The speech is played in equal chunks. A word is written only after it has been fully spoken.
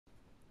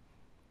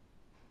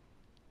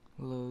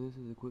Hello, this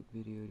is a quick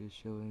video just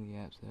showing the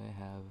apps that I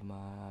have on my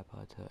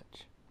iPod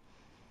Touch.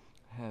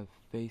 I have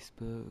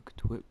Facebook,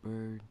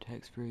 Twitbird,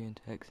 TextFree, and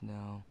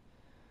TextNow.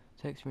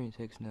 TextFree and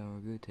TextNow are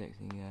good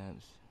texting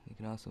apps. You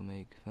can also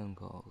make phone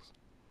calls.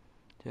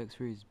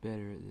 TextFree is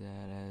better at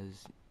that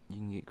as you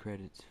can get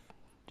credits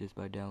just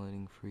by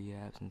downloading free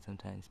apps and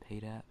sometimes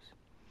paid apps.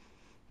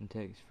 And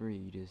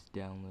TextFree, you just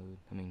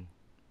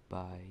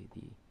buy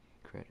the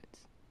credits.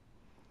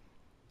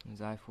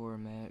 There's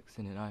iForum X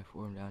and an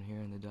iForum down here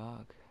in the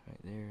dock, right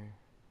there,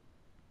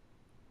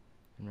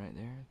 and right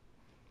there.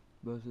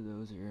 Both of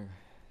those are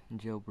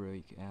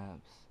jailbreak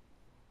apps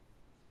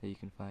that you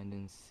can find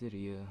in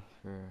Cydia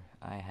for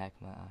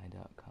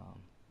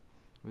ihackmyi.com.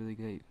 Really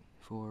great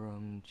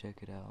forum, check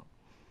it out.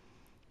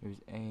 There's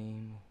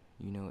AIM,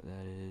 you know what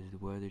that is,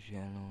 the Weather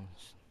Channel,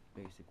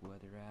 basic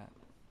weather app.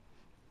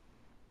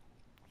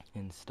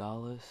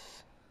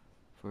 Installous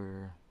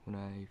for when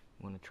I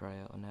want to try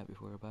out an app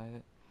before I buy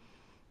it.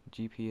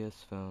 GPS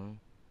phone,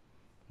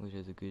 which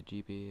has a good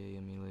GPA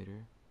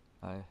emulator.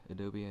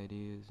 Adobe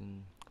Ideas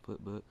and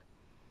Flipbook,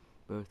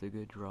 both are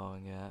good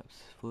drawing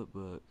apps.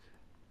 Flipbook,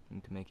 you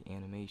can make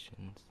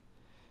animations.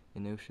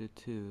 Inotia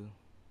 2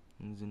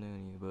 and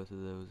Inotia, both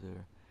of those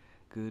are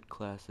good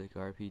classic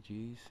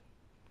RPGs.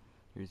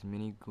 There's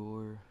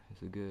MiniGore,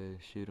 it's a good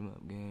shoot 'em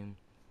up game.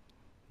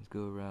 Let's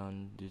go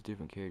around, there's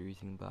different characters you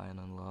can buy and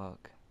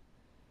unlock.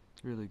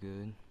 It's really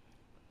good.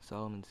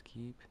 Solomon's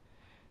Keep,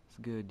 it's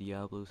a good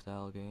Diablo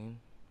style game,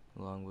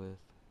 along with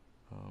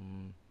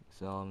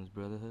Solomon's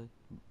Boneyard.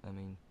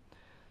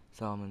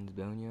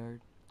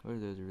 Both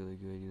of those are really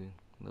good. You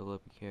level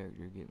up your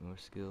character, get more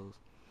skills.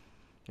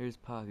 There's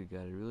Pocket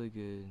Guide, a really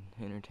good,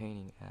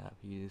 entertaining app.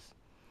 There's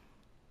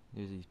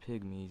these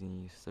pygmies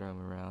and you just throw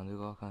them around. There's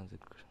all kinds of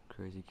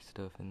crazy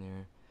stuff in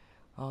there.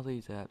 All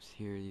these apps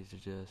here, these are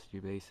just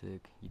your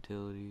basic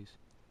utilities.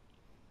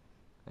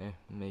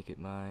 Make it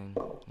mine.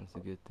 That's a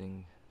good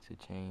thing to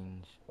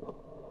change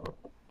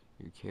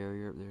your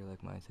carrier up there,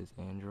 like mine says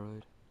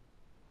Android.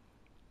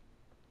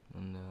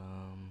 And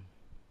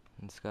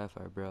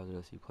Skyfire browser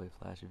lets you play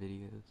Flash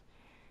videos.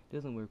 It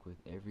doesn't work with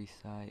every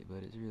site,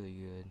 but it's really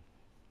good.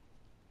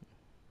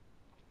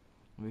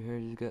 Over here,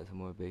 just got some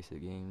more basic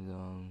games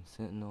on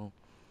Sentinel,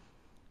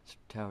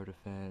 Tower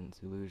Defense,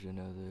 Illusion,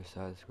 other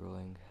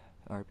side-scrolling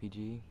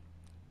RPG,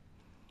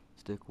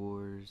 Stick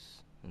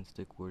Wars, and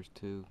Stick Wars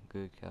 2,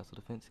 good castle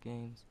defense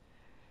games.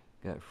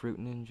 Got Fruit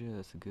Ninja,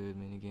 that's a good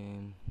mini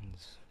game.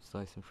 It's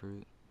slicing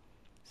fruit.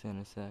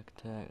 Santa Sack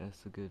Attack,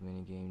 that's a good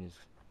mini game.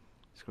 Just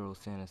scroll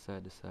Santa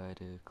side to side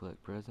to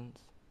collect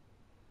presents.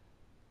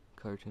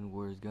 Cartoon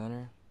Wars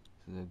Gunner,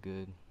 this is a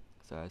good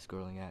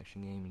side-scrolling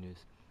action game. You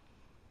just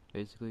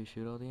basically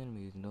shoot all the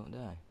enemies and don't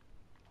die.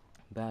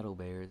 Battle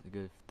Bear is a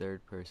good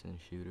third-person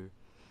shooter.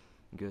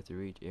 You go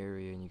through each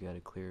area and you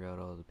gotta clear out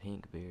all the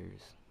pink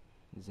bears.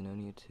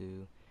 Inotia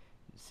 2,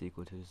 the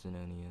sequel to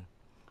Inotia.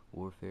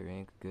 Warfare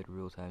Inc., good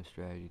real-time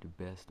strategy, the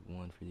best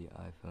one for the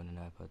iPhone and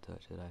iPod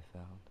Touch that I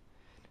found.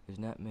 There's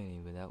not many,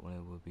 but that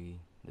one will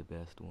be the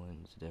best one.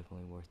 It's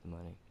definitely worth the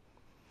money.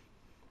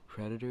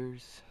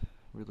 Predators,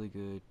 really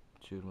good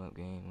shoot 'em up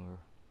game or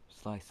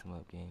slice 'em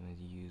up game as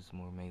you use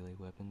more melee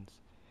weapons.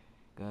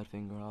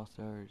 Godfinger All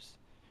Stars,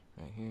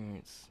 right here,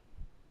 it's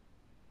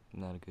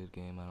not a good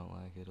game, I don't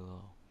like it at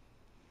all.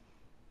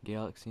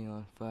 Galaxy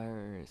on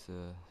Fire, it's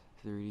a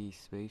 3D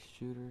space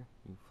shooter.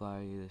 You fly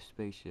the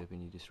spaceship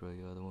and you destroy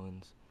the other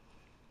ones.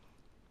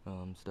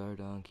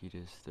 Stardunk, you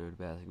just throw the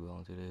basketball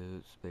into the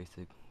hoops,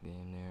 basic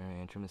game there.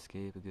 Antrim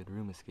Escape, a good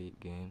room escape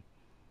game.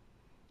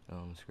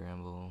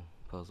 Scramble,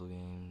 puzzle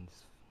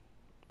games,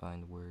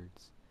 find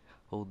words.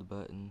 Hold the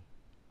button,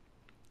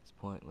 it's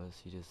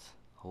pointless, you just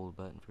hold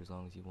the button for as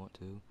long as you want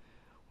to.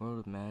 World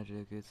of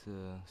Magic, it's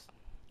a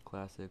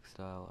classic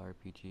style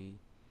RPG,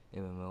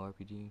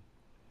 MMORPG.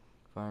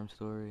 Farm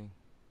Story,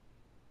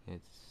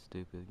 it's a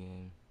stupid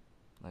game,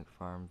 like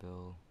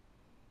Farmville,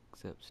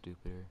 except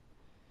stupider.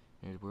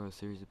 There's World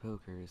Series of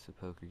Poker, it's a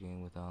poker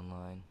game with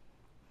online.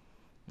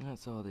 And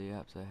that's all the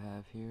apps I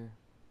have here,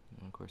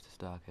 and of course the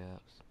stock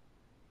apps.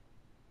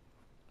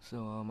 So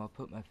I'll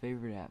put my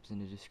favorite apps in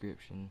the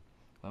description,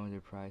 along with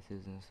their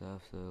prices and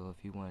stuff, so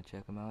if you want to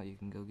check them out, you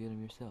can go get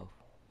them yourself.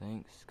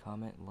 Thanks,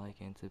 comment, like,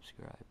 and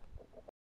subscribe.